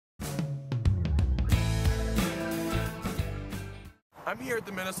I'm here at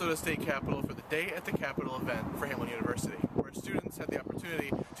the Minnesota State Capitol for the Day at the Capitol event for Hamline University, where students had the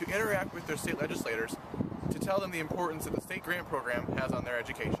opportunity to interact with their state legislators to tell them the importance that the state grant program has on their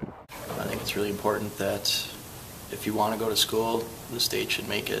education. I think it's really important that if you want to go to school, the state should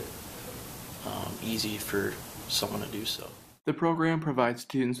make it easy for someone to do so. The program provides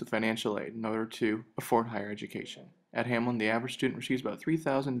students with financial aid in order to afford higher education. At Hamline, the average student receives about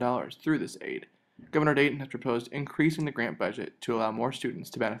 $3,000 through this aid. Governor Dayton has proposed increasing the grant budget to allow more students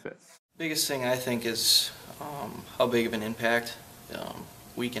to benefit. Biggest thing I think is how big of an impact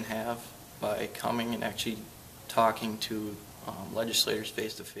we can have by coming and actually talking to legislators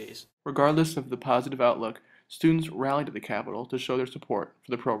face to face. Regardless of the positive outlook, students rallied at the Capitol to show their support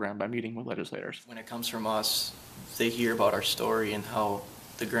for the program by meeting with legislators. When it comes from us, they hear about our story and how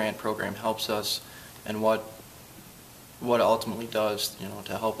the grant program helps us and what it ultimately does,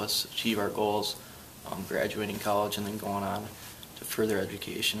 to help us achieve our goals, graduating college and then going on to further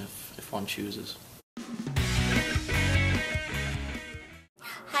education if one chooses.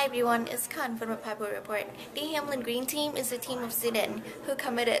 Hi everyone, it's Khan from the Piper Report. The Hamline Green Team is a team of students who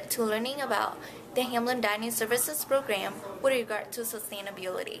committed to learning about the Hamline Dining Services program with regard to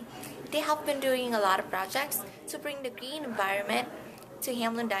sustainability. They have been doing a lot of projects to bring the green environment to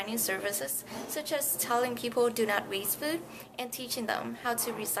Hamline Dining Services, such as telling people do not waste food and teaching them how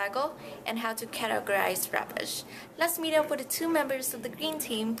to recycle and how to categorize rubbish. Let's meet up with the two members of the Green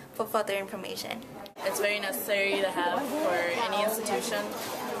Team for further information. It's very necessary to have for any institution,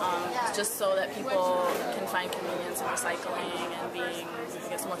 just so that people can find convenience in recycling and being,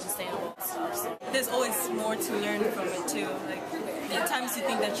 more sustainable and stuff. So. There's always more to learn from it too. At times you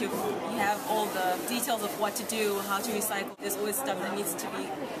think that you have all the details of what to do, how to recycle. There's always stuff that needs to be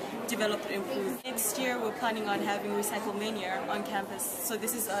developed and improved. Next year we're planning on having Recycle Mania on campus. So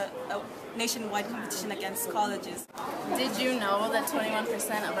this is a nationwide competition against colleges. Did you know that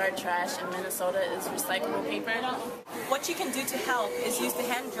 21% of our trash in Minnesota is recyclable paper? What you can do to help is use the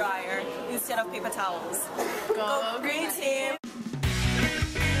hand dryer instead of paper towels. Go Green Team!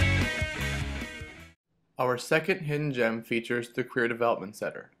 Our second hidden gem features the Career Development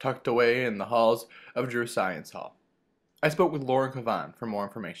Center, tucked away in the halls of Drew Science Hall. I spoke with Lauren Cavan for more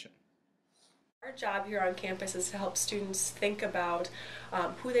information. Our job here on campus is to help students think about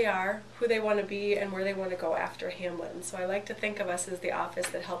who they are, who they want to be, and where they want to go after Hamline. So I like to think of us as the office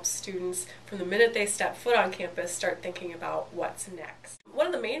that helps students, from the minute they step foot on campus, start thinking about what's next. One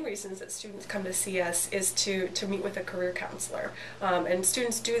of the main reasons that students come to see us is to meet with a career counselor. And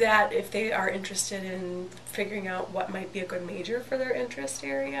students do that if they are interested in figuring out what might be a good major for their interest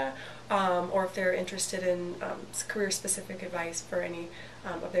area, or if they're interested in career-specific advice for any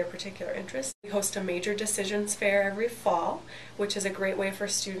of their particular interests. We host a major decisions fair every fall, which is a great way for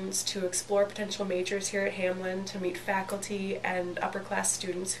students to explore potential majors here at Hamline, to meet faculty and upper-class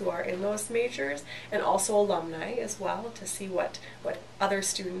students who are in those majors, and also alumni as well, to see what other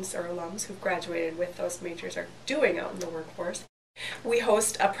students or alums who've graduated with those majors are doing out in the workforce. We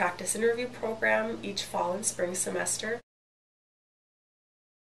host a practice interview program each fall and spring semester.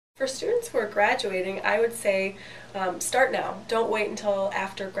 For students who are graduating, I would say start now. Don't wait until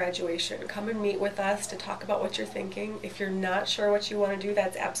after graduation. Come and meet with us to talk about what you're thinking. If you're not sure what you want to do,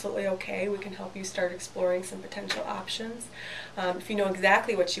 that's absolutely okay. We can help you start exploring some potential options. If you know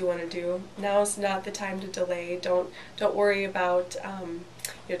exactly what you want to do, now's not the time to delay. Don't worry about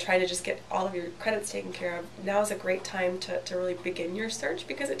trying to just get all of your credits taken care of. Now is a great time to really begin your search,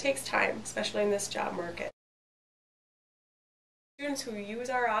 because it takes time, especially in this job market. Students who use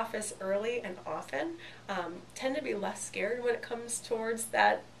our office early and often tend to be less scared when it comes towards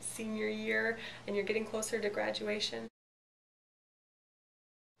that senior year and you're getting closer to graduation.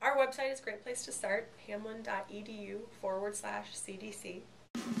 Our website is a great place to start, hamline.edu/CDC.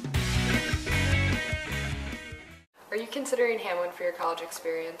 Are you considering Hamline for your college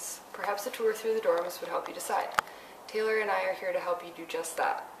experience? Perhaps a tour through the dorms would help you decide. Taylor and I are here to help you do just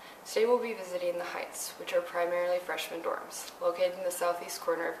that. Today we'll be visiting the Heights, which are primarily freshman dorms, located in the southeast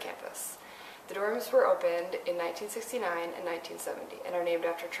corner of campus. The dorms were opened in 1969 and 1970 and are named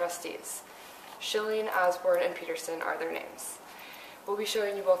after trustees. Schilling, Osborne, and Peterson are their names. We'll be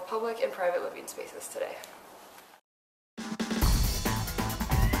showing you both public and private living spaces today.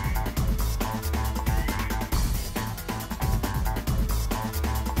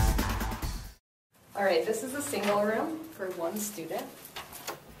 Alright, this is a single room for one student.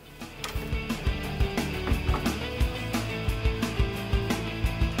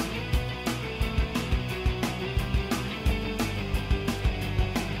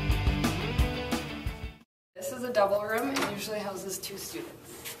 This is a double room and usually houses 2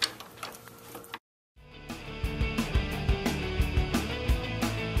 students.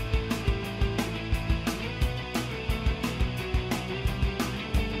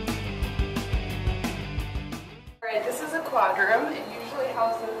 quadroom. It usually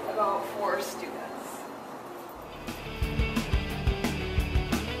houses about 4 students.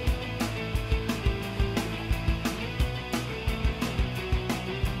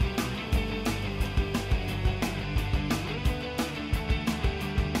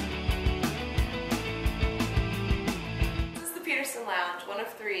 Lounge, one of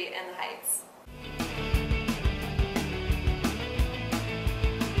 3 in the Heights.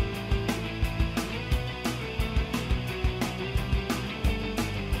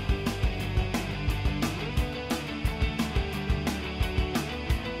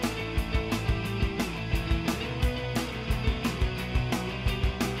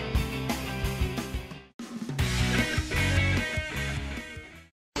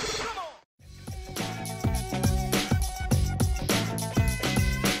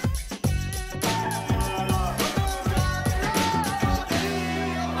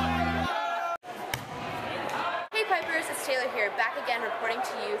 Here, back again reporting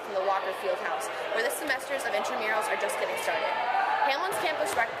to you from the Walker Fieldhouse, where the semesters of intramurals are just getting started. Hamline's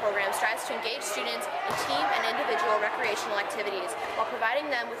Campus Rec program strives to engage students in team and individual recreational activities while providing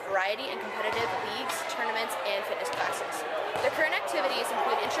them with variety and competitive leagues, tournaments, and fitness classes. The current activities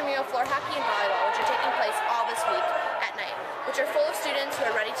include intramural floor hockey and volleyball, which are taking place all this week at night, which are full of students who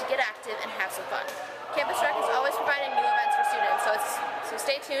are ready to get active and have some fun. Campus Rec is always providing new events for students, so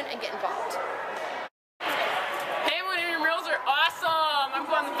stay tuned and get involved. Awesome! I'm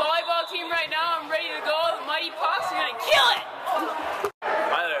on the volleyball team right now. I'm ready to go. The Mighty Pucks are gonna kill it!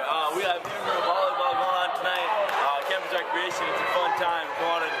 Hi there. We have intramural volleyball going on tonight. Campus recreation. It's a fun time.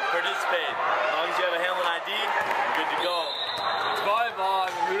 Come on and participate. As long as you have a Hamline ID, you're good to go. It's volleyball. I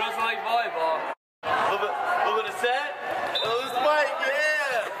mean, who doesn't like volleyball? A little bit of set. A little spike.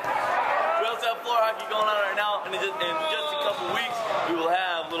 Yeah. We also have floor hockey going on right now, and in just a couple weeks, we will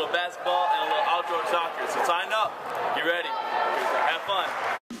have a little basketball and a little outdoor soccer. So sign up. Get ready. Have fun.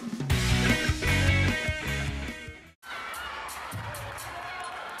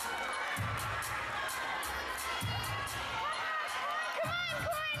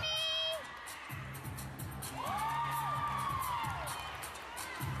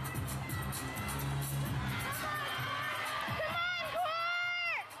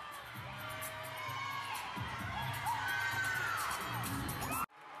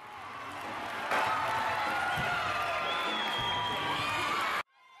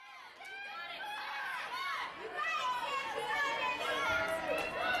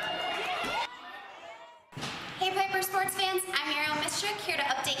 Sports fans, I'm Ariel Mistrick, here to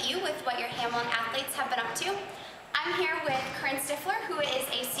update you with what your Hamline athletes have been up to. I'm here with Corinne Stifler, who is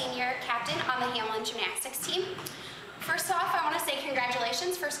a senior captain on the Hamline gymnastics team. First off, I want to say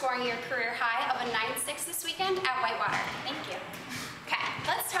congratulations for scoring your career high of a 9.6 this weekend at Whitewater. Thank you. Okay,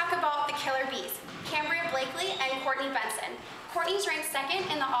 let's talk about the Killer Bees, Cambria Blakely and Courtney Benson. Courtney's ranked 2nd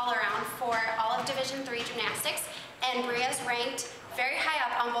in the all-around for all of Division III gymnastics, and Bria's ranked very high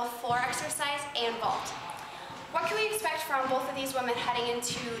up on both floor exercise and vault. What can we expect from both of these women heading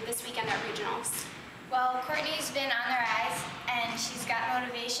into this weekend at regionals? Well, Courtney's been on the rise, and she's got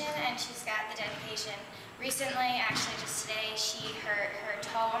motivation and she's got the dedication. Recently, actually just today, she hurt her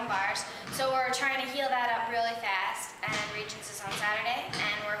toe on bars, so we're trying to heal that up really fast, and regions is on Saturday,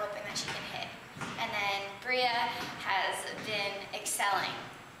 and we're hoping that she can hit. And then Bria has been excelling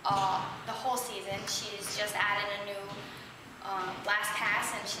the whole season. She's just added a new last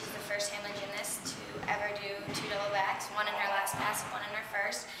pass, and she's the first Hamline gymnast to ever do 2 double backs, 1 in her last pass, 1 in her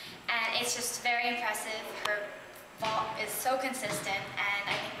first, and it's just very impressive. Her vault is so consistent, and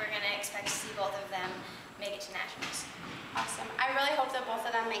I think we're going to expect to see both of them make it to nationals. Awesome. I really hope that both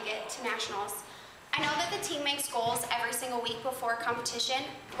of them make it to nationals. I know that the team makes goals every single week before competition.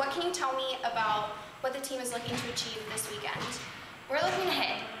 What can you tell me about what the team is looking to achieve this weekend? We're looking to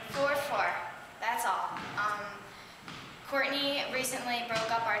hit 4-4. That's all. Courtney recently broke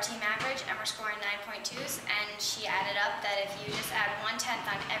up our team average, and we're scoring 9.2s, and she added up that if you just add 1/10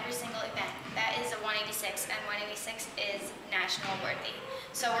 on every single event, that is a 186, and 186 is national worthy.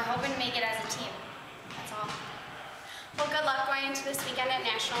 So we're hoping to make it as a team. That's all. Well, good luck going into this weekend at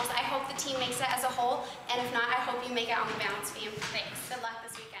nationals. I hope the team makes it as a whole, and if not, I hope you make it on the balance beam. Thanks. Good luck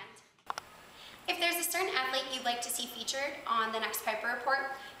this weekend. If there's a certain athlete you'd like to see featured on the next Piper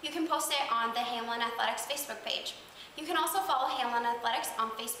Report, you can post it on the Hamline Athletics Facebook page. You can also follow Hamline Athletics on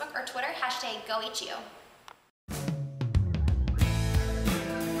Facebook or Twitter, #GoHU.